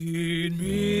Lead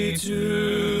me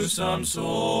to some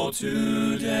soul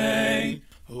today.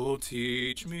 Oh,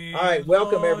 teach me. All right,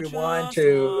 welcome Lord, everyone just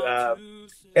to what to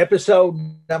say. episode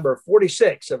number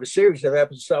 46 of a series of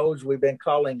episodes we've been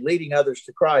calling Leading Others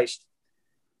to Christ.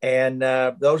 And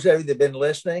those of you that have been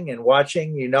listening and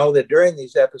watching, you know that during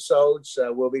these episodes,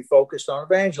 we'll be focused on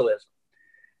evangelism.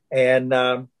 And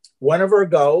one of our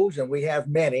goals, and we have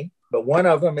many, but one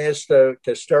of them is to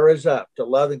stir us up to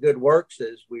love and good works,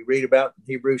 as we read about in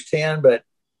Hebrews 10, but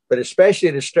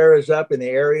especially to stir us up in the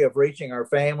area of reaching our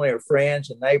family, our friends,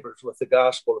 and neighbors with the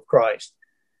gospel of Christ.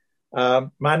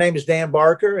 My name is Dan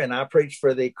Barker, and I preach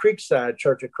for the Creekside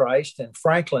Church of Christ in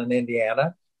Franklin,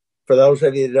 Indiana. For those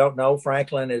of you that don't know,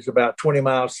 Franklin is about 20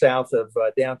 miles south of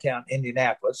downtown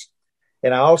Indianapolis,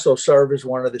 and I also serve as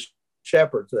one of the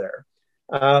shepherds there.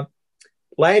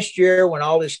 Last year, when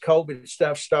all this COVID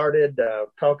stuff started,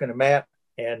 talking to Matt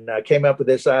and came up with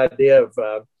this idea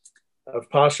of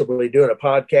possibly doing a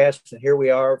podcast. And here we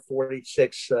are,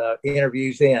 46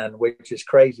 interviews in, which is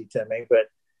crazy to me. But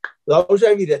those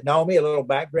of you that know me, a little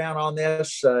background on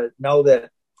this, know that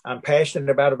I'm passionate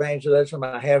about evangelism.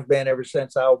 I have been ever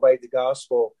since I obeyed the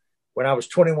gospel when I was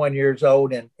 21 years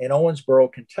old in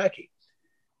Owensboro, Kentucky.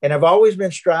 And I've always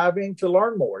been striving to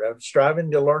learn more. I'm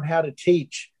striving to learn how to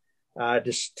teach, to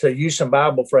use some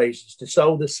Bible phrases, to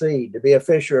sow the seed, to be a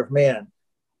fisher of men,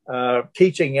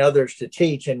 teaching others to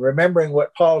teach, and remembering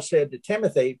what Paul said to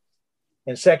Timothy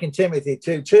in 2 Timothy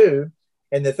 2:2,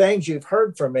 and the things you've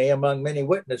heard from me among many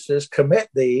witnesses, commit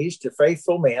these to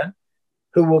faithful men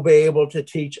who will be able to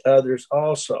teach others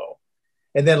also.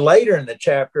 And then later in the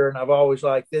chapter, and I've always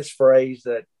liked this phrase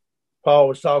that Paul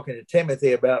was talking to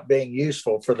Timothy about being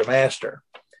useful for the master.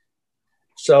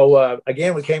 So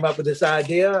again, we came up with this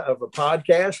idea of a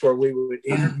podcast where we would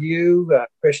interview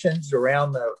Christians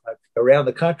around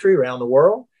the country, around the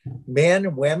world, men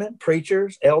and women,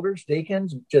 preachers, elders,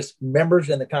 deacons, just members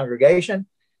in the congregation.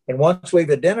 And once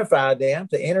we've identified them,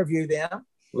 to interview them,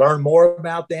 learn more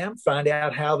about them, find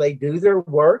out how they do their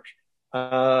work,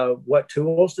 what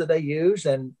tools do they use,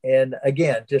 and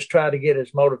again, just try to get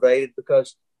us motivated,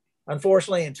 because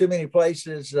unfortunately, in too many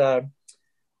places,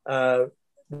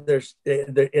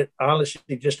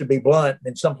 honestly, just to be blunt,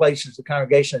 in some places the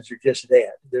congregations are just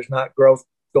dead. There's not growth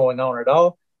going on at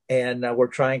all, and we're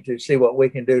trying to see what we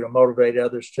can do to motivate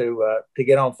others to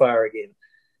get on fire again.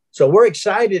 So we're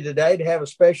excited today to have a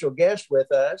special guest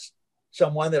with us,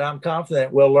 someone that I'm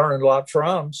confident we'll learn a lot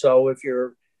from. So if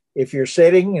you're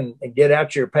sitting and get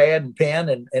out your pad and pen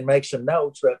and make some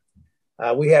notes,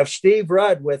 but we have Steve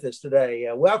Rudd with us today.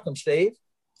 Welcome, Steve.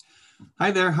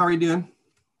 Hi there. How are you doing?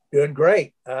 Doing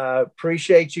great.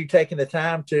 Appreciate you taking the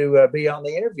time to be on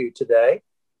the interview today.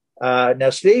 Now,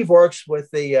 Steve works with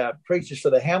the preachers for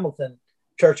the Hamilton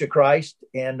Church of Christ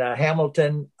in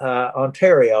Hamilton,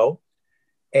 Ontario,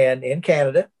 and in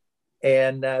Canada.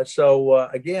 And so,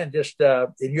 again,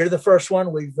 and you're the first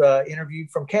one we've interviewed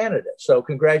from Canada. So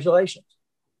congratulations.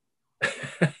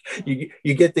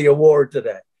 you get the award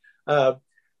today. But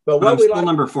what I'm still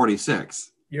number 46.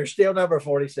 You're still number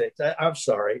 46. I'm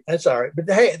sorry. That's all right.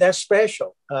 But hey, that's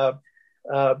special. Hey,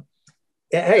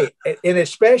 and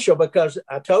it's special because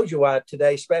I told you why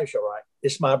today's special, right?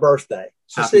 It's my birthday.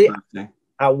 So Happy birthday.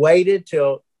 I waited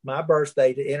till my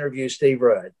birthday to interview Steve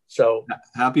Rudd. So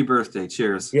happy birthday.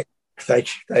 Cheers. Yeah,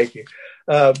 thank you.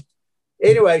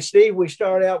 Anyway, Steve, we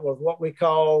start out with what we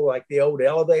call like the old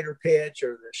elevator pitch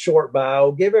or the short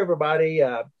bio. Give everybody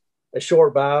a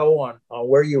short bio on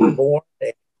where you were born,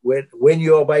 when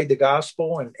you obeyed the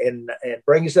gospel, and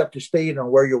bring us up to speed on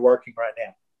where you're working right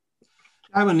now.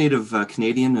 I'm a native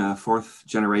Canadian, fourth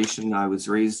generation. I was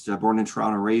born in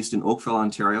Toronto, raised in Oakville,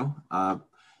 Ontario. It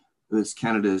was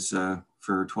Canada's,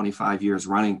 for 25 years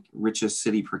running, richest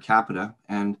city per capita.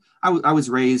 And I was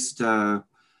raised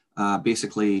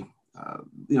basically,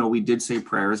 we did say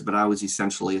prayers, but I was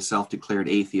essentially a self-declared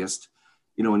atheist.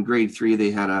 In grade 3, they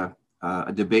had a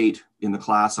debate in the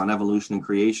class on evolution and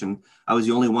creation. I was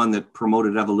the only one that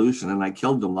promoted evolution, and I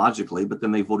killed them logically, but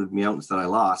then they voted me out and said I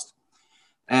lost.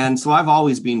 And so I've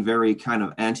always been very kind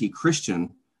of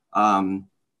anti-Christian,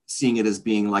 seeing it as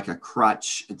being like a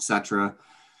crutch, etc.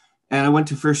 And I went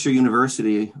to First Year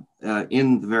University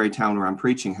in the very town where I'm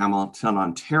preaching, Hamilton,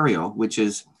 Ontario, which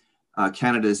is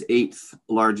Canada's 8th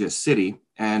largest city.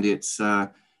 And it's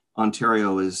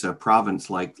Ontario is a province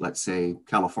like, let's say,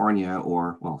 California,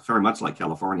 or, well, very much like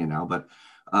California now, but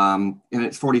and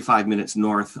it's 45 minutes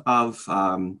north of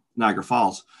Niagara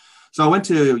Falls. So I went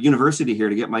to university here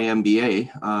to get my MBA.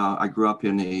 I grew up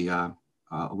in a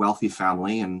wealthy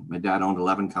family, and my dad owned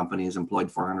 11 companies, employed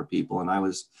 400 people, and I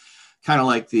was kind of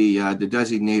like the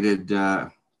designated,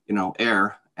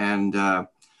 heir. And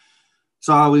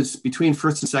So I was between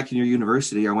first and second year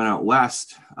university. I went out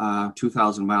west,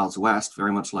 2,000 miles west,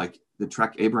 very much like the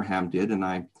trek Abraham did. And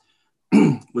I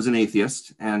was an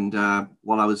atheist. And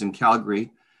while I was in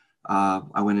Calgary,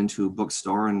 I went into a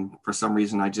bookstore, and for some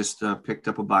reason I just picked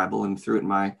up a Bible and threw it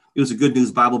in it was a Good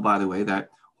News Bible, by the way, that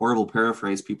horrible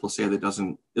paraphrase people say that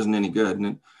isn't any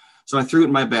good. So I threw it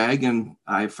in my bag, and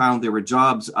I found there were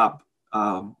jobs up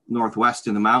northwest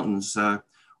in the mountains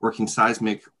working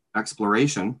seismic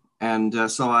exploration. And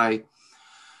so I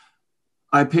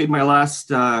paid my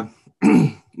last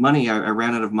money. I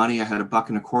ran out of money. I had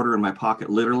 $1.25 in my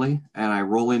pocket, literally. And I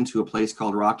roll into a place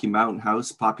called Rocky Mountain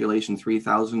House, population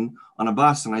 3,000, on a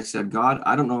bus. And I said, God,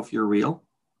 I don't know if you're real,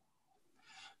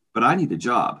 but I need a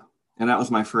job. And that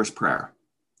was my first prayer.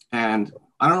 And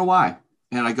I don't know why.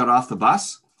 And I got off the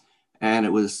bus, and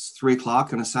it was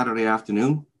 3:00 on a Saturday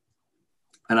afternoon.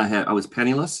 And I was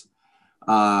penniless.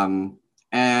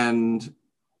 And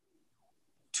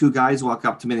two guys walk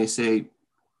up to me and they say,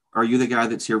 are you the guy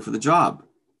that's here for the job?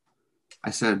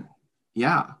 I said,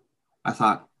 yeah. I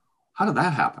thought, how did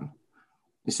that happen?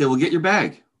 They said, well, get your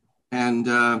bag. And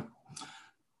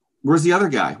where's the other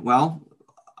guy? Well,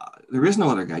 there is no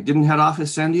other guy. Didn't head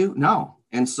office send you? No.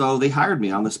 And so they hired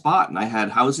me on the spot, and I had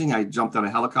housing. I jumped on a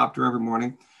helicopter every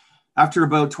morning. After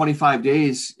about 25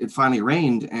 days, it finally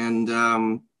rained,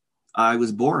 and I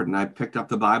was bored, and I picked up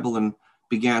the Bible and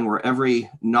began where every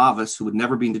novice who had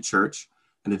never been to church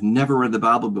and had never read the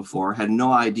Bible before, had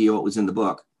no idea what was in the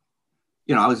book.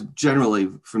 You know, I was generally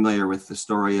familiar with the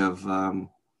story of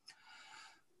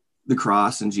the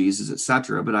cross and Jesus,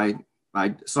 etc. But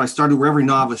so I started where every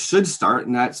novice should start,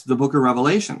 and that's the book of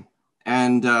Revelation.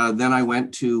 And then I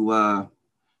went to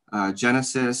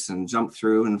Genesis and jumped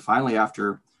through, and finally,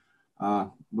 after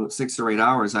about 6 or 8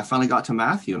 hours, I finally got to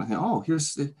Matthew, and I thought, oh,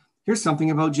 here's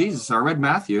something about Jesus. So I read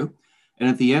Matthew, and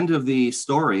at the end of the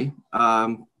story,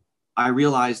 I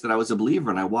realized that I was a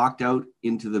believer, and I walked out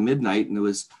into the midnight, and there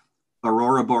was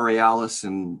aurora borealis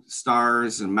and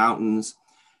stars and mountains.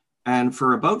 And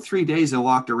for about 3 days, I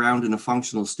walked around in a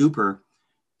functional stupor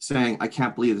saying, I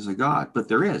can't believe there's a God, but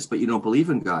there is, but you don't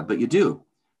believe in God, but you do.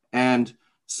 And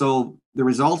so the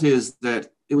result is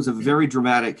that it was a very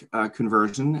dramatic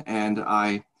conversion. And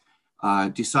I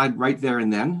decided right there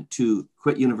and then to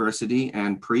quit university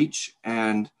and preach.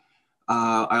 And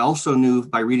I also knew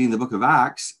by reading the book of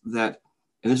Acts that,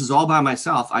 and this is all by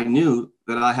myself, I knew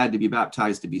that I had to be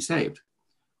baptized to be saved.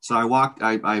 So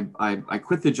I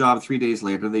quit the job 3 days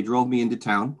later. They drove me into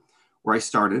town where I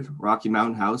started, Rocky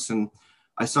Mountain House, and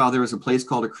I saw there was a place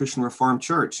called a Christian Reformed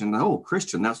Church. And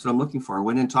Christian, that's what I'm looking for. I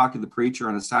went in and talked to the preacher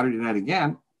on a Saturday night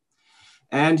again.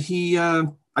 And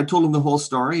I told him the whole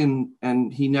story,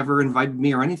 and he never invited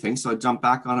me or anything. So I jumped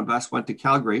back on a bus, went to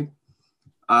Calgary,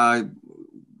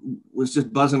 was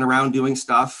just buzzing around doing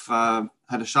stuff,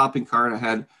 had a shopping cart. I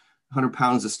had 100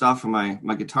 pounds of stuff in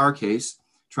my guitar case,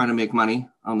 trying to make money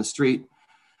on the street,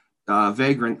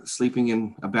 vagrant, sleeping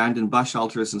in abandoned bus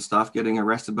shelters and stuff, getting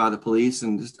arrested by the police,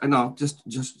 and just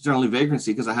generally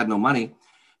vagrancy because I had no money.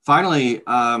 Finally,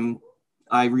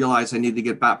 I realized I needed to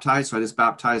get baptized, so I just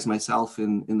baptized myself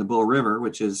in the Bow River,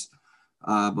 which is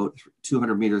about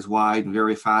 200 meters wide and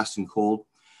very fast and cold.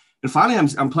 And finally,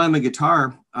 I'm playing my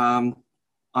guitar on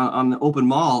the open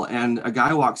mall, and a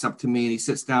guy walks up to me and he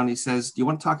sits down and he says, do you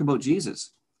want to talk about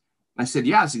Jesus? And I said,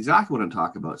 yeah, that's exactly what I'm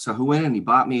talking about. So he went in and he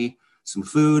bought me some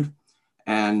food,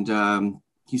 and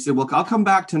he said, well, I'll come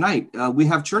back tonight. We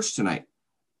have church tonight.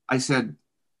 I said,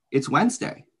 it's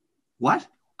Wednesday. What?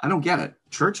 I don't get it.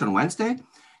 Church on Wednesday? He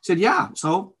said, yeah.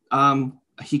 So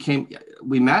he came,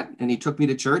 we met, and he took me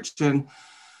to church, and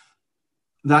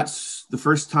that's the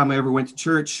first time I ever went to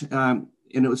church. And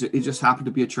it just happened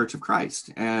to be a Church of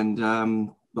Christ. And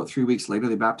about 3 weeks later,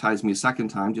 they baptized me a second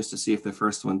time just to see if the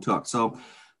first one took. So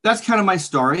that's kind of my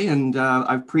story. And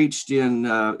I've preached in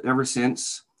ever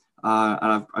since.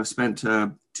 And I've spent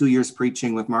 2 years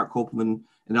preaching with Mark Kopelman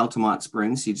in Altamont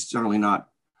Springs. He's generally not,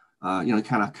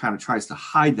 kind of tries to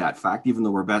hide that fact, even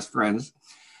though we're best friends.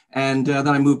 And then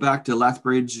I moved back to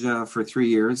Lethbridge for 3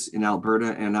 years in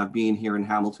Alberta. And I've been here in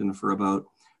Hamilton for about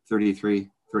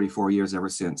 34 years ever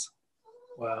since.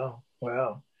 Wow.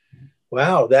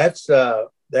 That's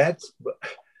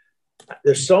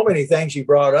there's so many things you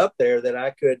brought up there that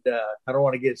I don't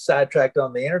want to get sidetracked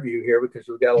on the interview here because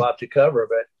we've got a lot to cover,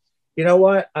 but you know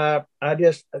what? I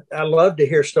love to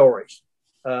hear stories.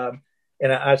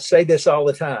 And I say this all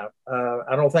the time.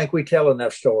 I don't think we tell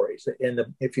enough stories.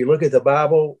 If you look at the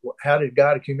Bible, how did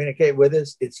God communicate with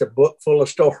us? It's a book full of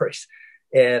stories,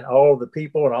 and all the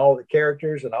people and all the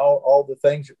characters and all the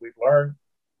things that we've learned.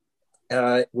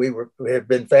 We have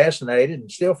been fascinated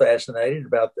and still fascinated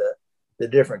about the the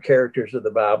different characters of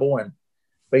the Bible.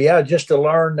 But yeah, just to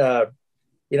learn,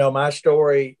 my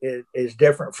story is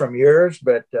different from yours,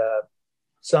 but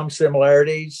some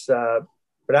similarities.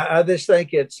 But I just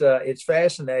think it's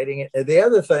fascinating. The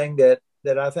other thing that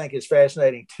I think is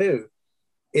fascinating too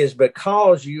is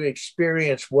because you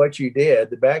experienced what you did,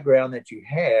 the background that you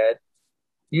had,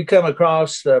 you come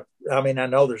across, I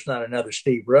know there's not another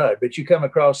Steve Rudd, but you come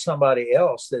across somebody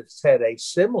else that's had a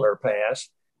similar past.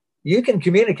 You can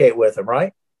communicate with them,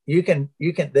 right?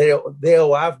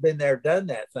 They'll I've been there, done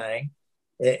that thing.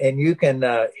 And you can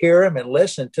hear them and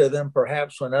listen to them,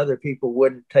 perhaps when other people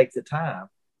wouldn't take the time.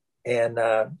 And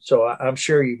so I'm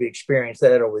sure you've experienced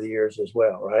that over the years as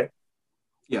well, right?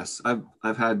 Yes,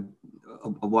 I've had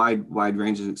a wide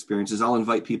range of experiences. I'll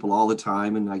invite people all the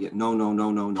time, and I get no,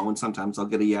 and sometimes I'll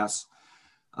get a yes.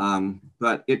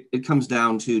 But it comes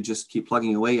down to just keep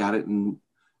plugging away at it and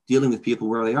dealing with people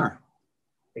where they are.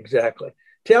 Exactly.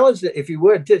 Tell us, if you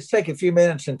would, just take a few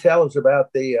minutes and tell us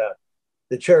about the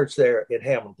church there at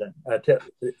Hamilton. Tell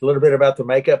a little bit about the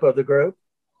makeup of the group.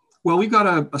 Well, we've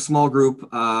got a small group,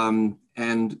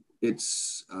 and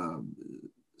it's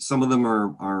some of them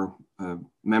are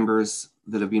members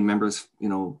that have been members,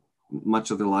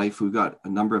 much of their life. We've got a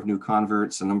number of new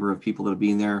converts, a number of people that have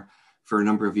been there for a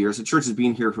number of years. The church has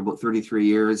been here for about 33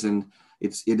 years, and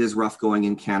it is rough going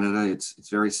in Canada. It's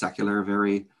very secular,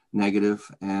 very negative,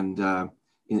 and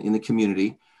in the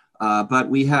community. But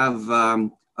we have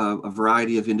a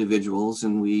variety of individuals,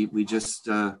 and we just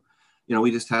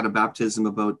we just had a baptism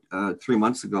about 3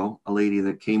 months ago. A lady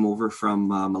that came over from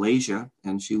Malaysia,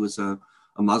 and she was a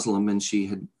Muslim, and she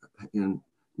had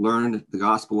learned the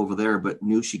gospel over there, but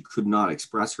knew she could not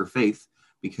express her faith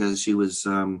because she was,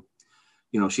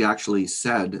 she actually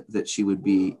said that she would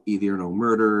be either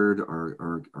murdered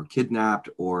or kidnapped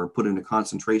or put in a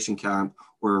concentration camp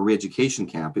or a re-education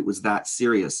camp. It was that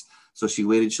serious. So she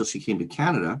waited till she came to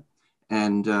Canada,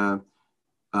 and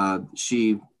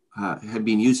she had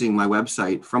been using my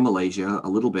website from Malaysia a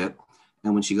little bit.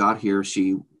 And when she got here,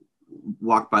 she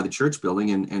walked by the church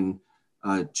building and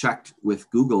checked with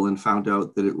Google and found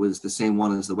out that it was the same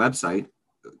one as the website,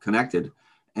 connected.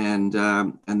 And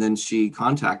then she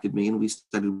contacted me, and we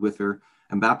studied with her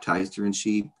and baptized her, and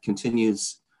she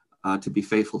continues to be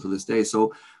faithful to this day.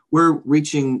 So we're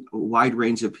reaching a wide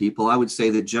range of people. I would say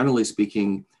that generally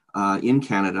speaking, in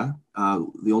Canada,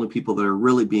 the only people that are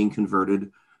really being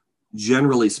converted,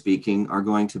 generally speaking, are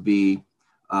going to be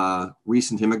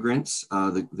recent immigrants.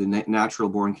 The natural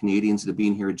born Canadians that have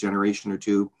been here a generation or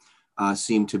two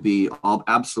seem to be all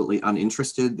absolutely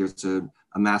uninterested. There's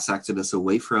a mass exodus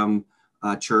away from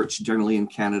church generally in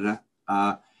Canada.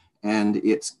 And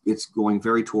it's going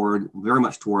very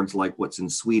much towards like what's in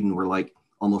Sweden, where like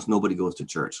almost nobody goes to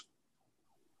church.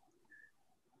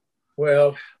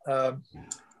 Well,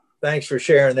 thanks for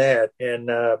sharing that. And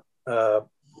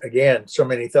again, so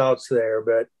many thoughts there,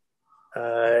 but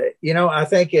I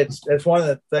think that's one of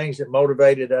the things that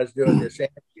motivated us doing this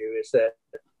interview is that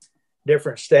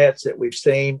different stats that we've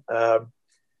seen of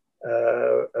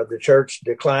the church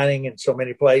declining in so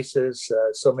many places,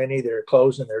 so many that are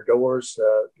closing their doors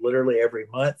literally every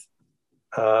month.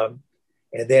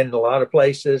 And then in a lot of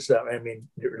places,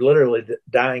 they're literally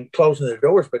dying, closing their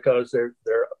doors because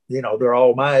they're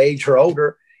all my age or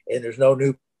older, and there's no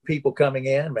new people coming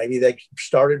in. Maybe they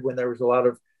started when there was a lot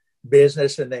of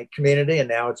business in the community, and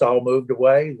now it's all moved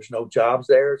away. There's no jobs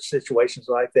there, situations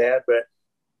like that. But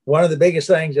one of the biggest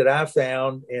things that I've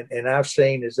found and I've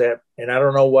seen is that, and I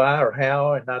don't know why or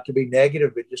how, and not to be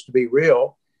negative, but just to be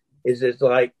real, is it's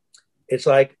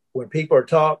like when people are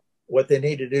taught what they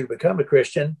need to do to become a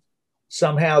Christian,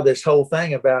 somehow this whole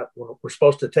thing about we're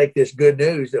supposed to take this good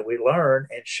news that we learn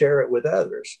and share it with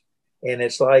others. And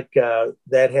it's like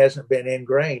that hasn't been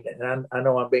ingrained. And I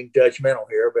know I'm being judgmental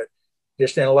here, but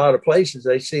just in a lot of places,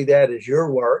 they see that as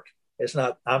your work. It's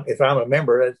not, if I'm a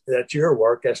member, that's your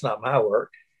work. That's not my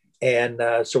work. And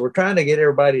so we're trying to get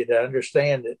everybody to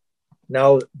understand that,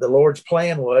 no, the Lord's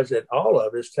plan was that all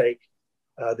of us take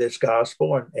this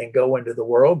gospel and go into the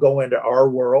world, go into our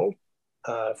world.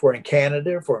 If we're in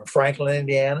Canada, if we're in Franklin,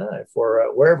 Indiana, if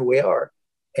we're wherever we are,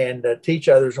 and teach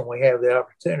others when we have the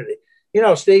opportunity.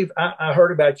 Steve, I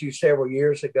heard about you several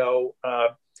years ago,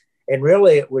 and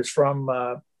really it was from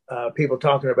people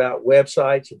talking about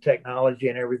websites and technology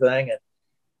and everything.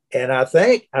 And I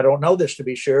think, I don't know this to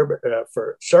be sure, but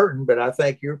for certain, but I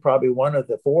think you're probably one of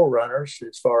the forerunners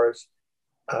as far as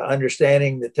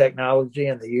understanding the technology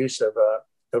and the use of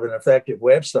an effective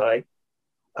website.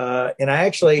 And I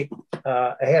actually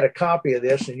I had a copy of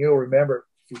this, and you'll remember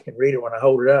if you can read it when I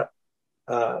hold it up.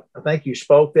 I think you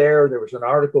spoke there. There was an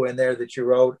article in there that you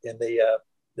wrote in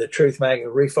the the Truth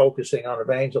Magazine, refocusing on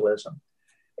evangelism.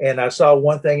 And I saw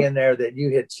one thing in there that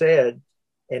you had said,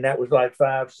 and that was like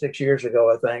 5-6 years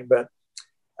ago, I think, but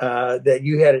that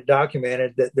you had it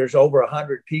documented that there's over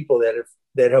 100 people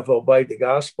that have obeyed the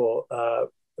gospel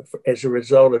as a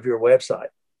result of your website.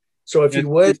 So if you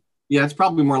would. Yeah, it's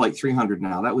probably more like 300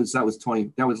 now. That was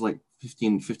like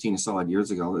 15 or so odd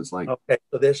years ago. It's like, okay,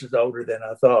 so this is older than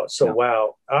I thought. So, yeah.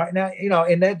 Wow. All right. Now,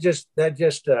 and that just, I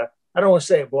don't want to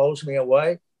say it blows me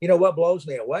away. What blows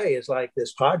me away is like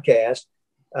this podcast.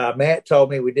 Matt told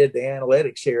me we did the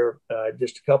analytics here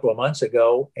just a couple of months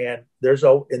ago, and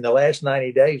in the last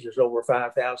 90 days, there's over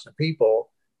 5,000 people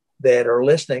that are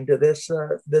listening to this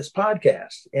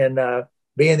podcast. And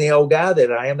being the old guy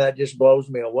that I am, that just blows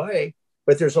me away.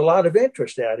 But there's a lot of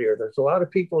interest out here. There's a lot of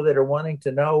people that are wanting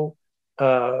to know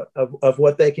of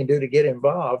what they can do to get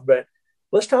involved. But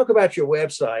let's talk about your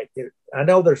website. I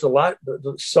know there's a lot,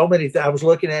 so many. I was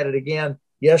looking at it again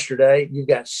yesterday. You've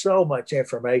got so much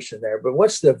information there. But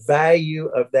what's the value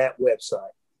of that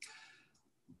website?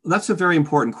 That's a very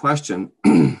important question.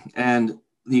 And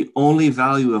the only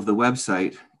value of the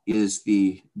website is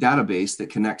the database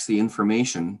that connects the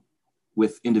information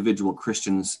with individual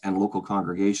Christians and local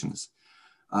congregations.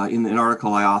 In an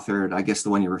article I authored, I guess the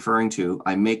one you're referring to,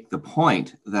 I make the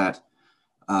point that,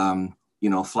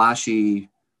 flashy,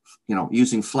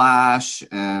 using Flash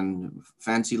and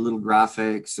fancy little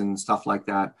graphics and stuff like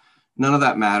that, none of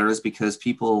that matters, because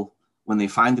people, when they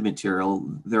find the material,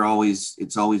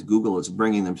 it's always Google is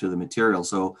bringing them to the material.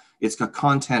 So it's a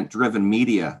content-driven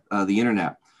media, the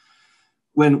internet.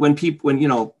 When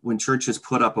churches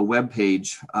put up a web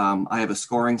page, I have a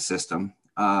scoring system.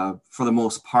 For the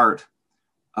most part,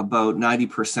 about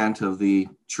 90% of the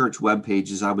church web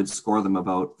pages, I would score them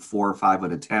about 4 or 5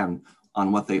 out of 10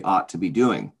 on what they ought to be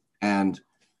doing. And,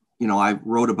 I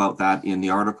wrote about that in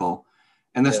the article.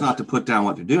 And that's not to put down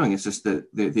what they're doing. It's just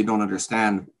that they don't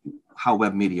understand how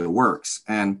web media works.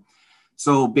 And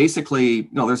so basically,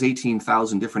 there's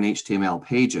 18,000 different HTML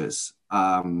pages.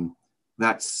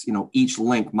 That's, each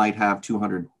link might have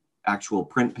 200 actual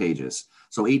print pages.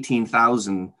 So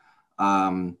 18,000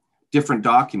 different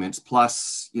documents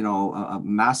plus, a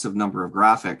massive number of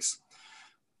graphics.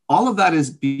 All of that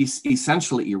is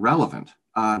essentially irrelevant.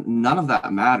 None of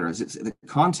that matters. The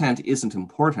content isn't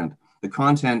important. The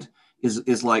content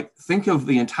is like, think of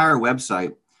the entire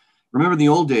website. Remember in the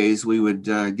old days, we would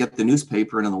get the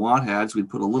newspaper, and in the want ads, we'd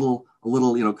put a little,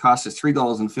 cost us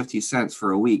 $3.50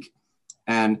 for a week.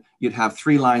 And you'd have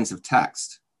 3 lines of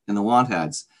text in the want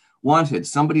ads. Wanted,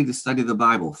 somebody to study the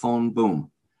Bible, phone,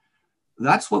 boom.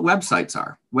 That's what websites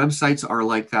are. Websites are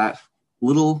like that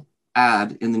little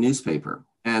ad in the newspaper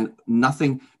and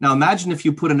nothing. Now imagine if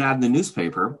you put an ad in the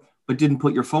newspaper, but didn't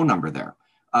put your phone number there.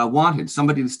 Wanted,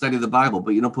 somebody to study the Bible,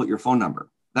 but you don't put your phone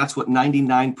number. That's what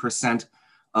 99%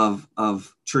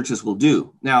 of churches will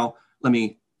do. Now, let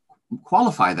me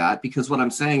qualify that, because what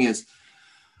I'm saying is,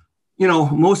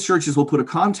 most churches will put a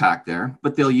contact there,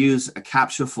 but they'll use a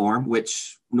CAPTCHA form,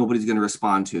 which nobody's going to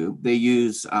respond to. They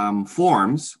use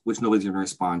forms, which nobody's going to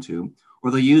respond to,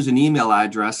 or they'll use an email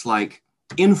address like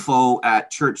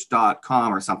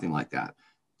info@church.com or something like that.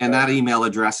 And that email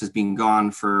address has been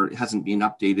gone it hasn't been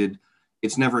updated.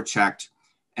 It's never checked.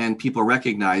 And people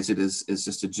recognize it as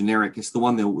just a generic, it's the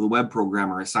one the web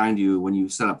programmer assigned you when you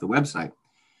set up the website.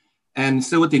 And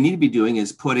so what they need to be doing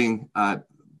is putting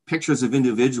pictures of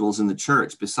individuals in the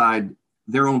church beside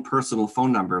their own personal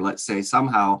phone number, let's say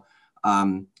somehow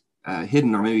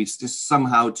hidden, or maybe it's just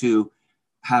somehow to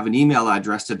have an email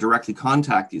address to directly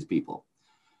contact these people.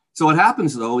 So what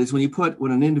happens though is when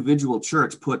an individual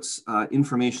church puts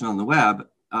information on the web,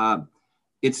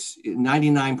 it's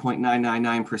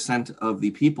 99.999% of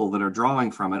the people that are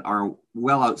drawing from it are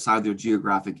well outside their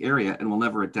geographic area and will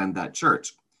never attend that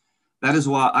church. That is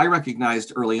why I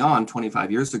recognized early on,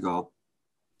 25 years ago,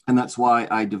 and that's why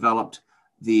I developed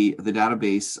the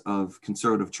database of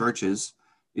conservative churches.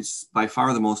 It's by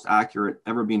far the most accurate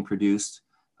ever being produced.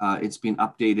 It's been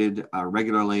updated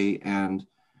regularly, and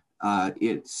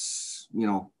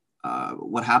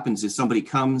what happens is somebody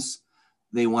comes,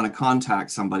 they want to contact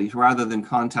somebody, rather than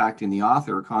contacting the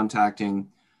author or contacting,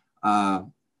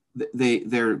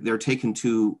 they're taken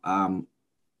to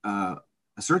a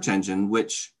search engine,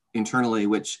 which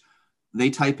they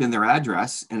type in their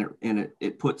address, and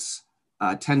it puts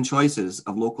 10 choices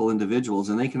of local individuals,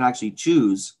 and they can actually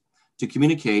choose to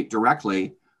communicate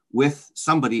directly with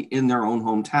somebody in their own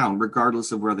hometown,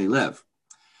 regardless of where they live.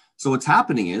 So what's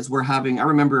happening is I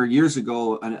remember years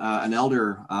ago, an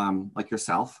elder like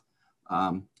yourself,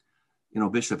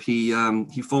 Bishop, he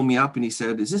phoned me up and he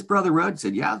said, "Is this Brother Rudd?" I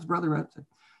said, "Yeah, it's Brother Rudd." I said,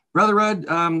 "Brother Rudd,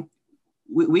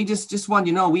 we just wanted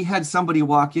to know, we had somebody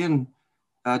walk in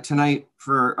tonight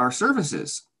for our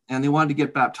services, and they wanted to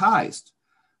get baptized.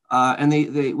 And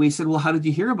we said, well, how did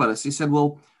you hear about us? He said,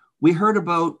 well, we heard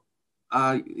about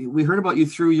you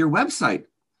through your website.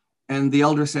 And the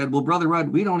elder said, well, Brother Rudd,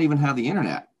 we don't even have the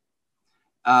internet.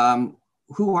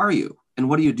 Who are you and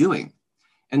what are you doing?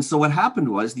 And so what happened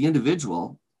was the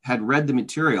individual had read the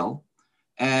material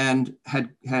and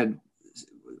had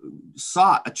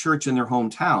sought a church in their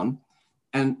hometown.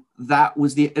 And that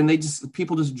was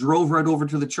people just drove right over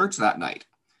to the church that night.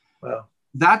 Wow.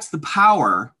 That's the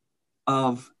power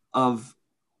of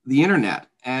the internet.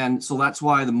 And so that's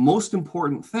why the most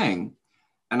important thing,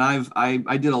 and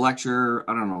I did a lecture,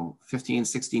 I don't know, 15,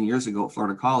 16 years ago at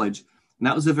Florida College. And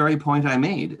that was the very point I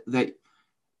made, that,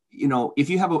 if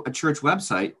you have a church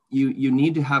website, you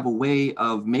need to have a way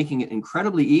of making it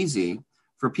incredibly easy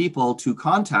for people to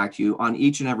contact you on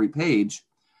each and every page.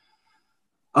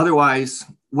 Otherwise,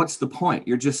 what's the point?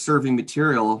 You're just serving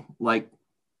material like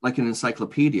an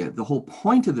encyclopedia. The whole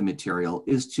point of the material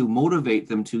is to motivate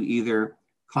them to either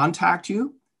contact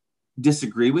you,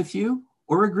 disagree with you,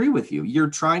 or agree with you. You're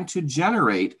trying to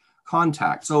generate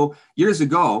contact. So years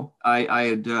ago, I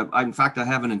in fact, I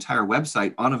have an entire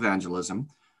website on evangelism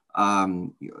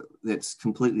that's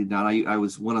completely done. I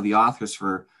was one of the authors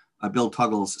for Bill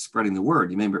Tuggle's Spreading the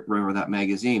Word. You may remember that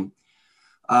magazine.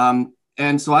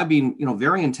 And so I've been,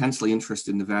 very intensely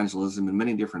interested in evangelism in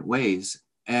many different ways.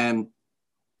 And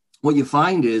what you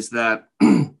find is that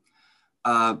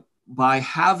by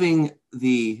having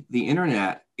the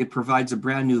internet, it provides a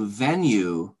brand new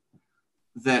venue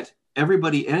that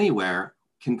everybody anywhere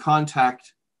can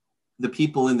contact the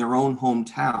people in their own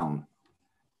hometown.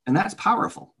 And that's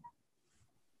powerful.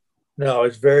 No,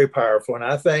 it's very powerful. And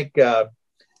I think,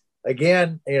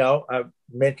 again, I've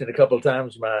mentioned a couple of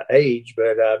times my age,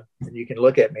 but you can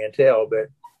look at me and tell,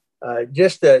 but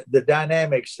just the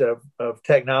dynamics of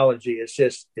technology,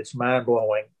 it's mind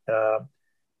blowing.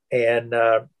 And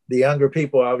the younger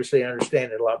people obviously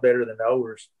understand it a lot better than the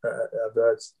older of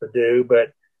us do.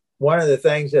 But one of the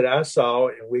things that I saw,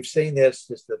 and we've seen this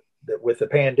just with the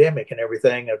pandemic and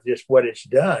everything, of just what it's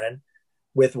done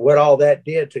with what all that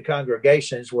did to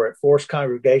congregations, where it forced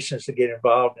congregations to get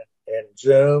involved in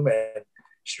Zoom and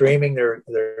streaming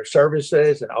their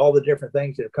services and all the different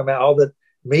things that have come out,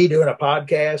 me doing a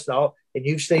podcast and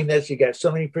you've seen this. You got so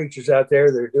many preachers out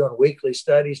there that are doing weekly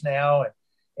studies now,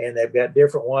 and they've got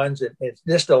different ones. And it's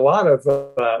just a lot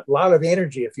of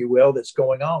energy, if you will, that's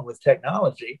going on with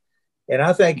technology. And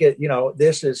I think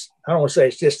this is, I don't want to say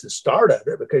it's just the start of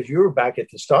it, because you were back at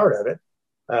the start of it.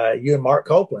 You and Mark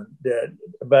Copeland did,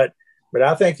 but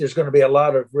I think there's going to be a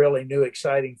lot of really new,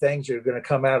 exciting things that are going to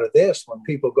come out of this when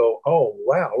people go, oh,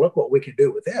 wow, look what we can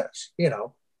do with this,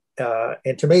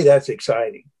 and to me, that's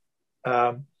exciting.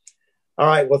 All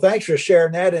right. Well, thanks for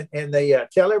sharing that. And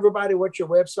tell everybody what's your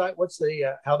website, what's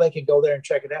how they can go there and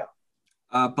check it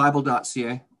out.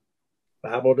 Bible.ca.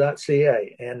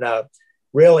 Bible.ca. And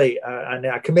really,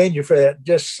 I commend you for that.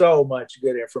 Just so much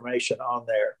good information on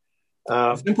there.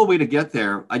 A simple way to get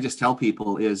there, I just tell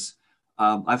people, is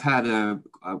I've had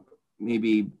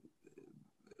maybe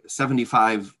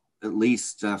 75 at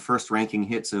least first ranking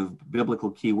hits of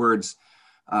biblical keywords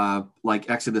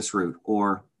like Exodus route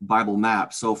or Bible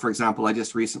maps. So, for example, I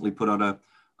just recently put out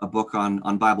a book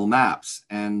on Bible maps.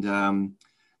 And so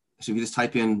if you just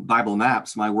type in Bible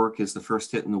maps, my work is the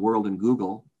first hit in the world in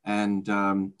Google. And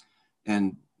I'm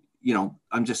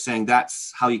just saying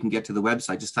that's how you can get to the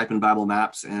website. Just type in Bible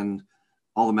maps and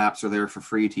all the maps are there for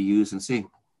free to use and see.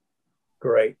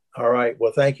 Great. All right.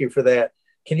 Well, thank you for that.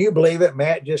 Can you believe it?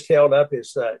 Matt just held up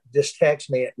his, just text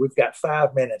me. We've got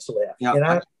 5 minutes left. Yeah,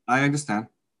 and I understand.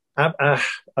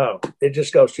 It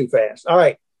just goes too fast. All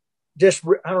right. I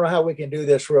don't know how we can do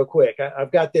this real quick.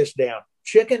 I've got this down.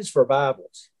 Chickens for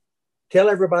Bibles. Tell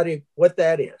everybody what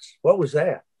that is. What was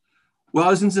that? Well, I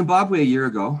was in Zimbabwe a year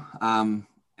ago. When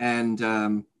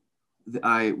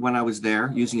I was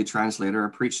there using a translator,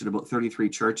 I preached at about 33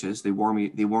 churches. They wore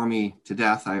me to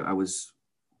death. I was,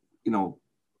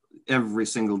 every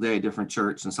single day, different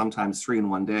church, and sometimes 3 in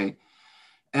one day.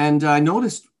 And I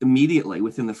noticed immediately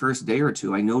within the first day or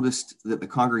two, I noticed that the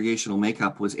congregational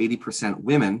makeup was 80%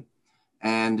 women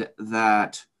and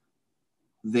that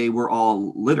they were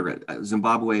all literate.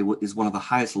 Zimbabwe is one of the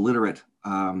highest literate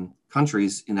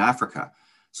countries in Africa.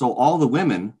 So all the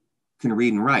women can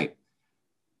read and write.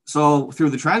 So through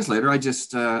the translator, I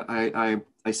just, I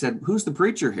said, who's the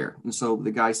preacher here? And so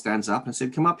the guy stands up and I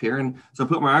said, come up here. And so I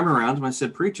put my arm around him. I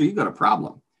said, preacher, you got a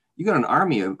problem. You got an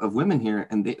army of women here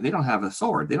and they don't have a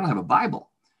sword. They don't have a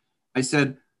Bible. I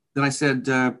said,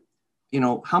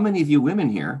 how many of you women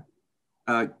here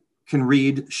can can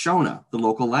read Shona, the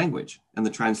local language? And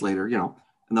the translator,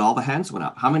 and then all the hands went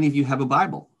up. How many of you have a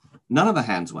Bible? None of the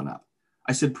hands went up.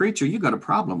 I said, preacher, you got a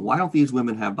problem. Why don't these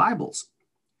women have Bibles?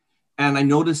 And I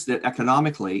noticed that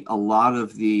economically, a lot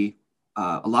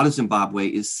of Zimbabwe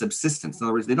is subsistence. In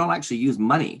other words, they don't actually use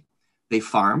money. They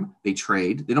farm, they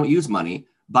trade, they don't use money.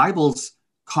 Bibles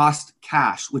cost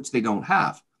cash, which they don't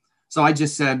have. So I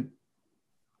just said,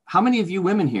 how many of you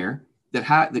women here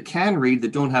that can read,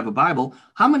 that don't have a Bible,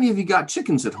 how many of you got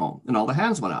chickens at home? And all the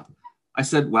hands went up. I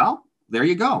said, well, there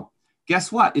you go.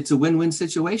 Guess what? It's a win-win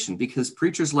situation because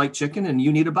preachers like chicken and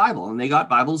you need a Bible, and they got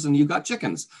Bibles and you got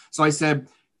chickens. So I said,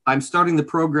 I'm starting the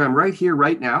program right here,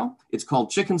 right now. It's called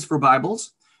Chickens for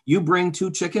Bibles. You bring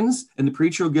 2 chickens and the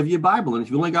preacher will give you a Bible. And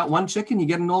if you only got 1 chicken, you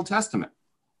get an Old Testament.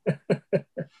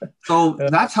 So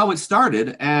that's how it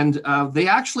started. And they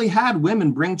actually had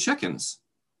women bring chickens.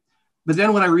 But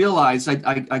then when I realized, I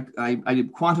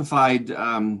quantified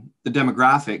the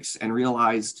demographics and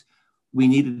realized we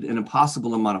needed an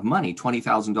impossible amount of money,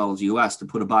 $20,000 US, to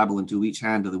put a Bible into each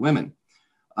hand of the women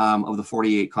of the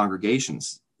 48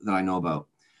 congregations that I know about.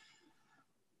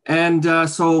 And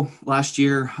so last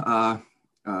year,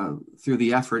 through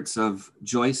the efforts of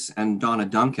Joyce and Donna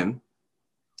Duncan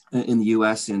in the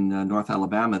US in North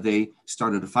Alabama, they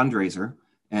started a fundraiser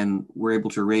and were able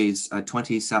to raise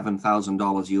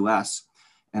 $27,000 US.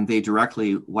 And they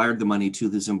directly wired the money to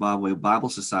the Zimbabwe Bible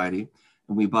Society.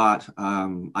 And we bought,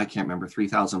 I can't remember,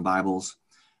 3,000 Bibles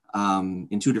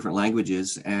in 2 different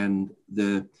languages. And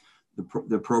the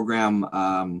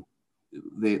program,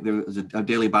 there was a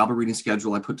daily Bible reading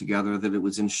schedule I put together that it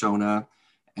was in Shona.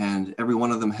 And every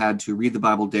one of them had to read the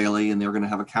Bible daily, and they were going to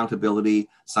have accountability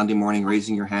Sunday morning,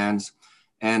 raising your hands.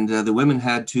 And the women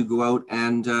had to go out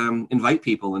and invite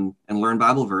people and learn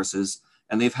Bible verses.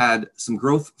 And they've had some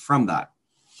growth from that.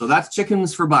 So that's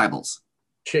Chickens for Bibles.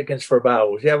 Chickens for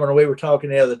Bibles. Yeah, when we were talking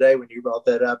the other day, when you brought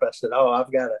that up, I said,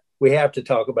 we have to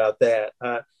talk about that.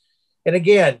 And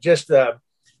again, just the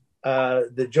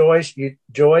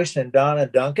Joyce and Donna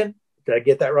Duncan. Did I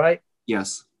get that right?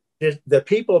 Yes. The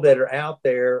people that are out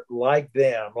there like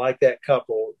them, like that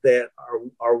couple, that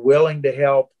are willing to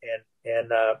help,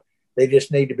 and they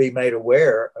just need to be made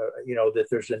aware, that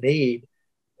there's a need.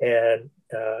 And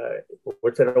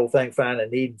what's that old thing? Find a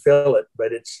need and fill it.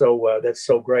 But it's that's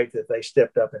so great that they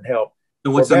stepped up and helped.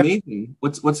 And what's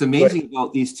amazing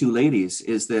about these 2 ladies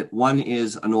is that one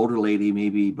is an older lady,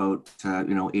 maybe about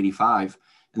 85,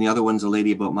 and the other one's a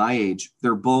lady about my age.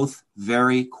 They're both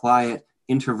very quiet,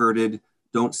 introverted,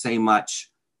 don't say much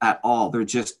at all. They're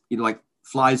just like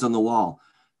flies on the wall.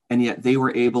 And yet they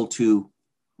were able to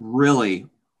really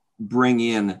bring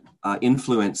in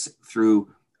influence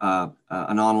through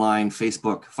an online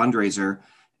Facebook fundraiser.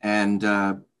 And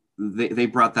they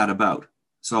brought that about.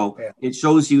 So It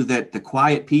shows you that the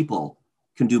quiet people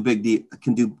can do big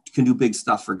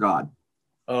stuff for God.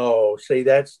 Oh, see,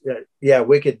 that's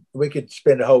we could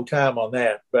spend a whole time on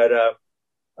that, but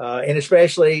and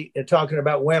especially in talking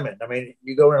about women. I mean,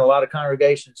 you go in a lot of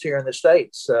congregations here in the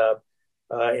States,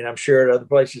 and I'm sure at other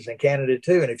places in Canada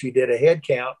too. And if you did a head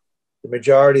count, the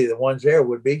majority of the ones there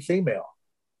would be female,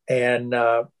 and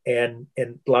a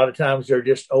lot of times they're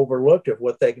just overlooked of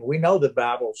what they can. We know the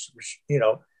Bible's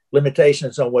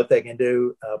limitations on what they can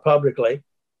do publicly,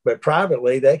 but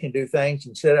privately they can do things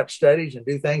and set up studies and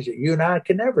do things that you and I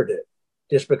can never do,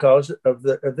 just because of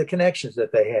the connections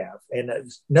that they have. And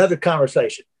it's another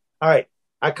conversation. All right.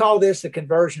 I call this the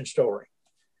conversion story.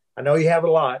 I know you have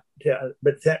a lot,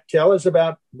 but tell us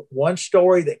about one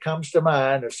story that comes to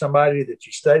mind of somebody that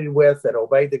you studied with that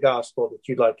obeyed the gospel that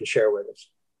you'd like to share with us.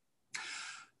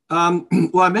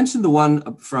 Well, I mentioned the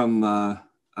one from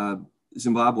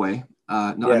Zimbabwe,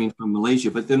 from Malaysia,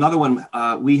 but another one,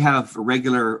 we have a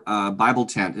regular Bible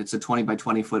tent. It's a 20 by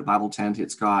 20 foot Bible tent.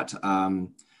 It's got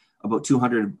about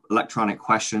 200 electronic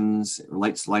questions,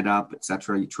 lights light up,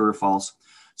 etc. True or false.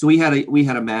 So we had a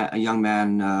young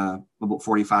man, about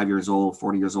 40 years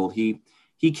old. He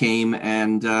came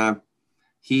and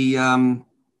he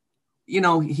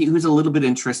was a little bit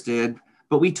interested,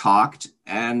 but we talked,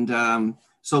 and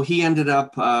so he ended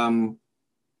up.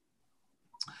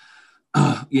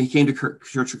 He came to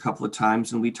church a couple of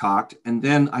times, and we talked. And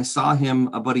then I saw him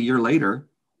about a year later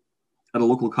at a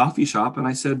local coffee shop, and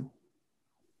I said,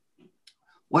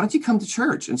 why don't you come to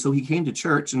church? And so he came to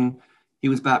church, and he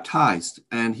was baptized,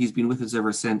 and he's been with us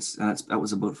ever since. And that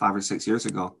was about 5 or 6 years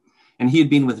ago. And he had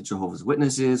been with the Jehovah's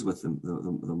Witnesses, with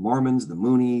the Mormons, the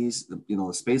Moonies, the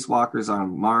spacewalkers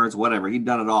on Mars, whatever. He'd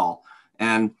done it all.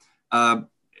 And,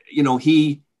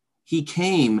 he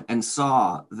came and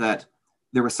saw that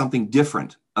there was something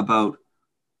different about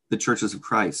the churches of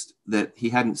Christ that he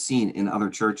hadn't seen in other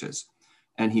churches.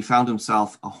 And he found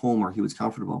himself a home where he was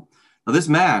comfortable. Now, this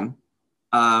man,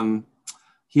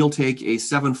 he'll take a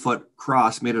 7-foot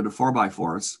cross made out of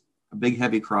 4x4s, a big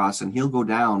heavy cross, and he'll go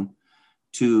down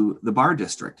to the bar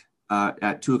district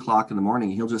at 2 o'clock in the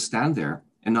morning. He'll just stand there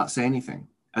and not say anything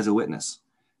as a witness.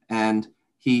 And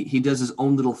he does his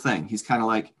own little thing. He's kind of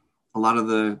like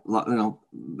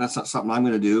that's not something I'm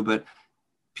going to do, but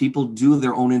people do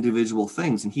their own individual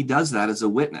things. And he does that as a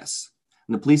witness.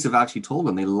 And the police have actually told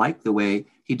him they like the way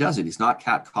he does it. He's not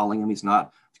catcalling him. He's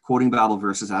not quoting Bible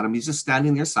verses at him. He's just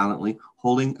standing there silently,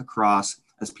 holding a cross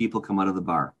as people come out of the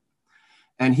bar.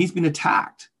 And he's been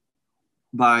attacked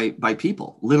by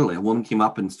people. Literally, a woman came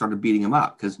up and started beating him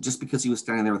up because he was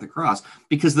standing there with a cross,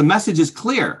 because the message is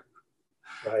clear.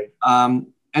 Right.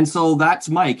 And so that's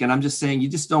Mike. And I'm just saying, you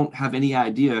just don't have any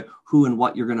idea who and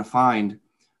what you're going to find.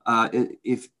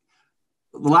 If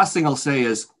the last thing I'll say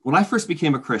is, when I first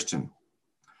became a Christian,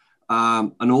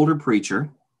 an older preacher,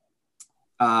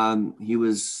 he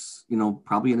was,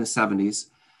 probably in his 70s.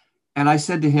 And I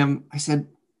said to him,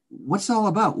 what's it all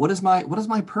about? What is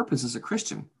my purpose as a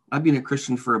Christian? I've been a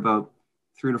Christian for about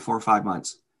 3 to 4 or 5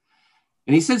 months.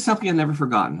 And he said something I've never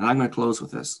forgotten. And I'm going to close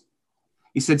with this.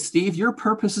 He said, Steve, your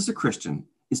purpose as a Christian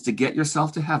is to get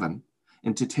yourself to heaven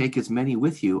and to take as many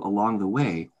with you along the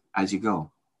way as you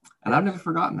go. And I've never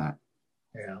forgotten that.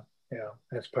 Yeah,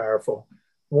 that's powerful.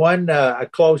 I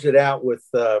close it out with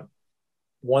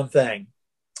one thing.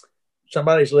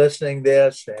 Somebody's listening to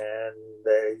this, and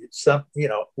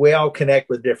we all connect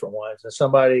with different ones. And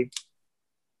somebody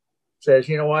says,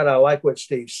 you know what, I like what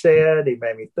Steve said. He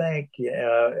made me think.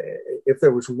 If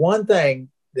there was one thing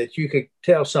that you could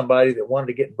tell somebody that wanted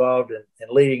to get involved in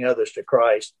leading others to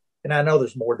Christ, and I know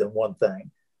there's more than one thing,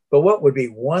 but what would be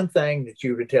one thing that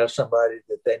you would tell somebody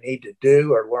that they need to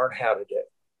do or learn how to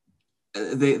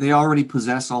do? They already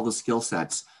possess all the skill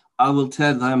sets. I will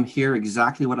tell them here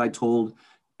exactly what I told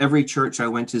every church I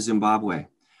went to Zimbabwe.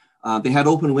 They had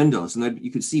open windows, and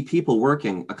you could see people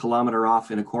working a kilometer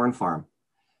off in a corn farm.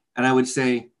 And I would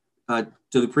say to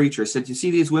the preacher, I said, you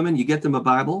see these women, you get them a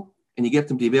Bible, and you get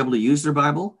them to be able to use their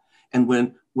Bible. And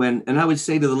and I would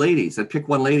say to the ladies, I'd pick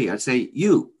one lady, I'd say,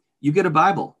 you get a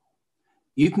Bible.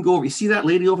 You can go over, you see that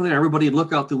lady over there? Everybody would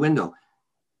look out the window.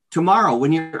 Tomorrow,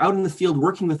 when you're out in the field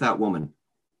working with that woman,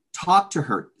 talk to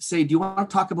her. Say, do you want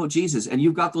to talk about Jesus? And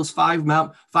you've got those 5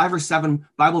 or 7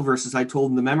 Bible verses I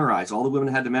told them to memorize. All the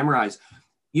women had to memorize.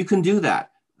 You can do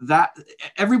that.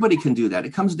 Everybody can do that.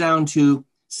 It comes down to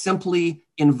simply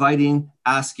inviting,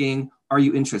 asking, are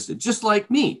you interested? Just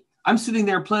like me. I'm sitting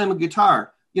there playing a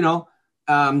guitar,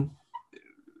 trying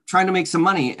to make some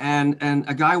money. And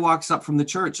a guy walks up from the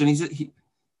church, and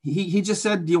he just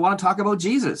said, do you want to talk about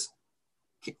Jesus?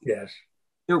 Yes.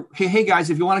 Hey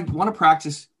guys, if you want to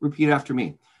practice, repeat after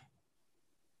me.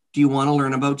 Do you want to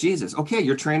learn about Jesus? Okay,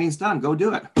 your training's done. Go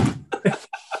do it.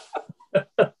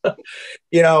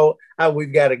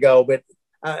 We've got to go, but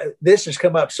this has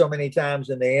come up so many times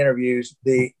in the interviews,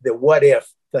 the what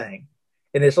if thing.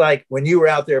 And it's like when you were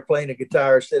out there playing a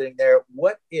guitar, sitting there,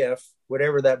 what if,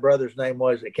 whatever that brother's name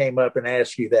was that came up and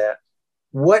asked you that,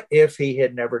 what if he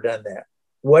had never done that?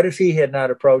 What if he had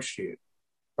not approached you?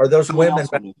 Or those women?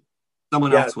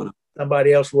 Someone else would have.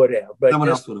 Somebody else would have. But someone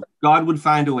else would have. God would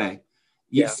find a way.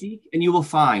 You seek and you will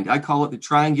find. I call it the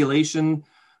triangulation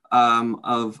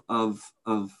of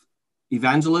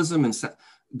evangelism. And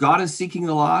God is seeking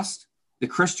the lost. The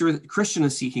Christian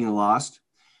is seeking the lost.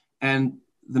 And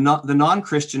the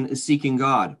non-Christian is seeking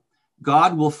God.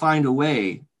 God will find a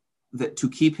way to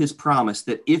keep his promise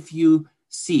that if you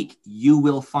seek, you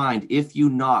will find. If you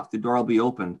knock, the door will be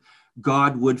opened.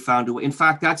 God would find a way. In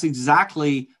fact, that's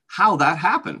exactly how that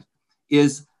happened,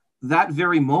 is that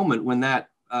very moment when that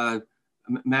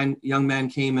young man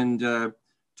came and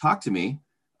talked to me.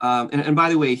 And by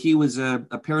the way, he was a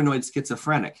paranoid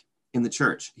schizophrenic in the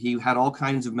church. He had all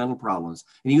kinds of mental problems.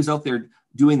 And he was out there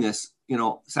doing this,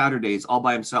 Saturdays all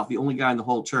by himself, the only guy in the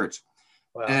whole church.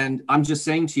 Wow. And I'm just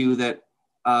saying to you that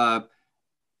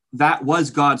that was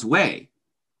God's way.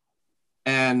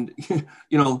 And,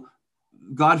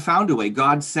 God found a way.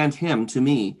 God sent him to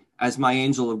me as my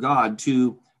angel of God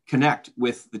to connect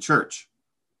with the church.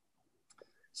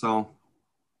 So.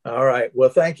 All right. Well,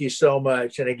 thank you so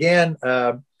much. And again,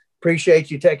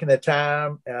 appreciate you taking the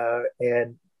time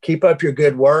and keep up your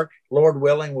good work. Lord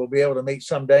willing, we'll be able to meet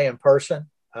someday in person.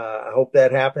 I hope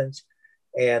that happens.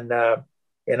 And I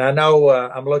know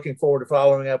I'm looking forward to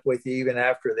following up with you even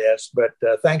after this. But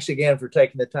thanks again for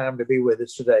taking the time to be with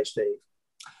us today, Steve.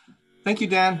 Thank you,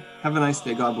 Dan. Have a nice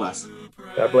day. God bless.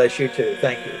 God bless you too.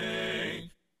 Thank you.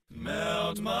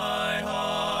 Melt my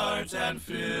heart and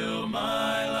fill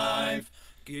my life.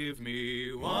 Give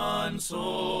me one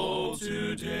soul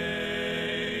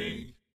today.